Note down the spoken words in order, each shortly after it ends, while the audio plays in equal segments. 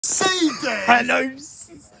I know.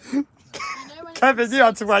 Kevin, you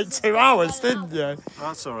had to wait 2 hours, didn't you?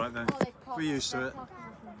 That's all right then. We're used to it.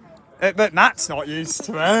 But Matt's not used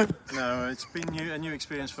to it. No, it's been a new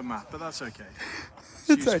experience for Matt, but that's okay.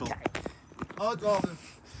 It's okay. I'd rather...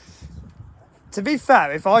 To be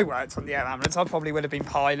fair, if I worked on the air ambulance, I probably would have been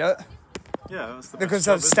pilot. Yeah, that's the because best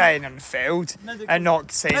I job, was staying on the field and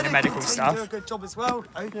not seeing the medical stuff. Do a good job as well.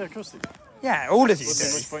 Yeah, of course they do. Yeah, all of you Wouldn't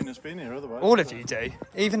be much do. point in us being here otherwise. All of you do.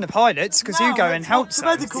 Even the pilots, because you go and help the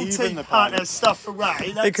medical team pack their stuff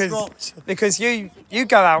away. Because you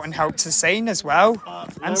go out and help the scene as well.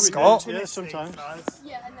 And Scott. Yeah, sometimes.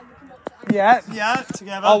 Yeah. Yeah,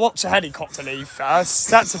 together. I'll watch a helicopter leave first.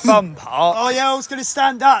 That's the fun part. Oh yeah, I was going to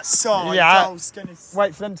stand that side. Yeah. I was gonna...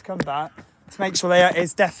 Wait for them to come back. To make sure they are,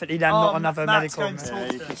 it's definitely them, not another Matt's medical.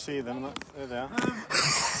 Yeah, you can see them. There they are.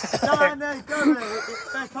 No, go there.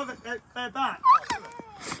 They're covered. They're back.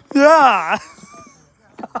 Yeah.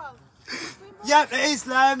 Yep, it is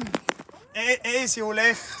them. It is your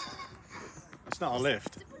lift. It's not a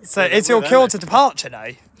lift. So it's your cue to departure now.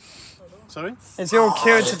 Sorry? It's your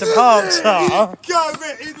cue to departure. Go,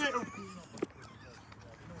 Ricky, little.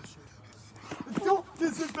 The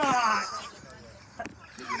doctors are back.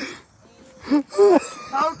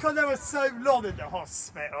 How come they were so long in the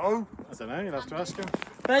hospital? I don't know, you'll have to ask them.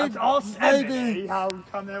 They've asked Emily how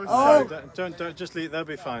come they were so... Don't just leave, they'll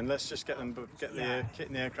be fine. Let's just get the kit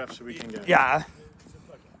in the aircraft so we can go. Yeah.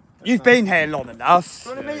 You've been here long enough. Do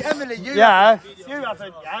you want to meet Emily? You haven't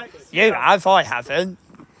yet. You have, I haven't.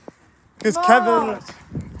 Because Kevin...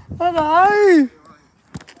 Hello.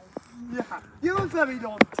 Yeah. You were very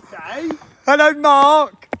long today. Hello,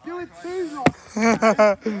 Mark. You were too long.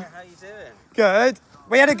 How you doing? Good.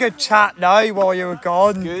 We had a good chat now while you were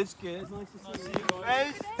gone. Good. Nice to see you.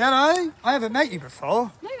 Hello. I haven't met you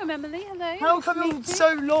before. No, I'm Emily. Hello. How come you're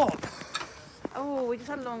so long? Oh, we just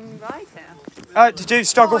had a long ride here. Did you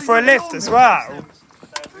struggle for a lift as well?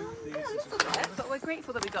 But we're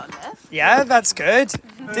grateful that we got a lift. Yeah, that's good.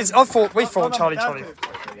 We thought Charlie. Oh,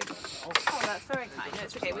 that's very kind. No,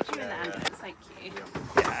 it's okay. We're doing the ambulance. Thank you.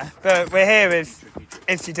 Yeah, but we're here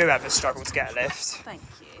if you do ever struggle to get a lift. Thank you.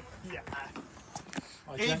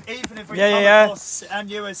 Even if we come across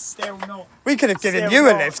and you were still not... We could have given you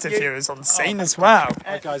a lift if you was on scene as well.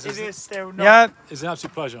 Guys, if you're still not... Yeah. It's an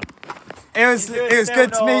absolute pleasure. It was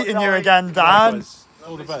good to meeting you again, Dan.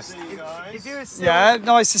 All the best. Yeah,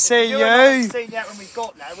 nice to see you. If you were not seen yet when we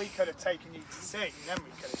got there, we could have taken you to sea, and then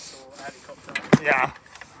we could have saw a helicopter. Yeah.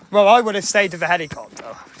 Well, I would have stayed with the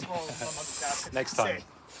helicopter. Next time.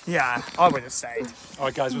 Yeah, I would have stayed. All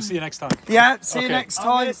right, guys, we'll see you next time. Yeah, see you next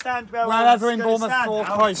time. Wherever in Bournemouth or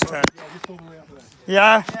Christchurch.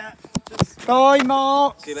 Yeah. Bye,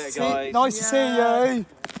 Mark. See you later, guys. Nice to see you.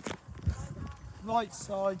 Right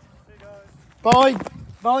side. Bye.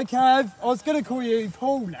 Bye, Kev. I was going to call you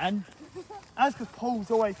Paul then. That's because Paul's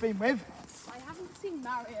always been with us. I haven't seen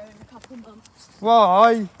Mario in a couple of months.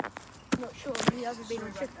 Why? I'm not sure. He hasn't been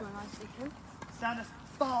on shift when I was speaking. Stand as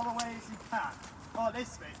far away as you can. Oh,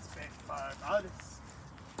 this bit's a bit further.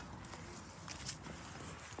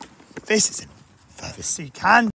 This is as furthest you can.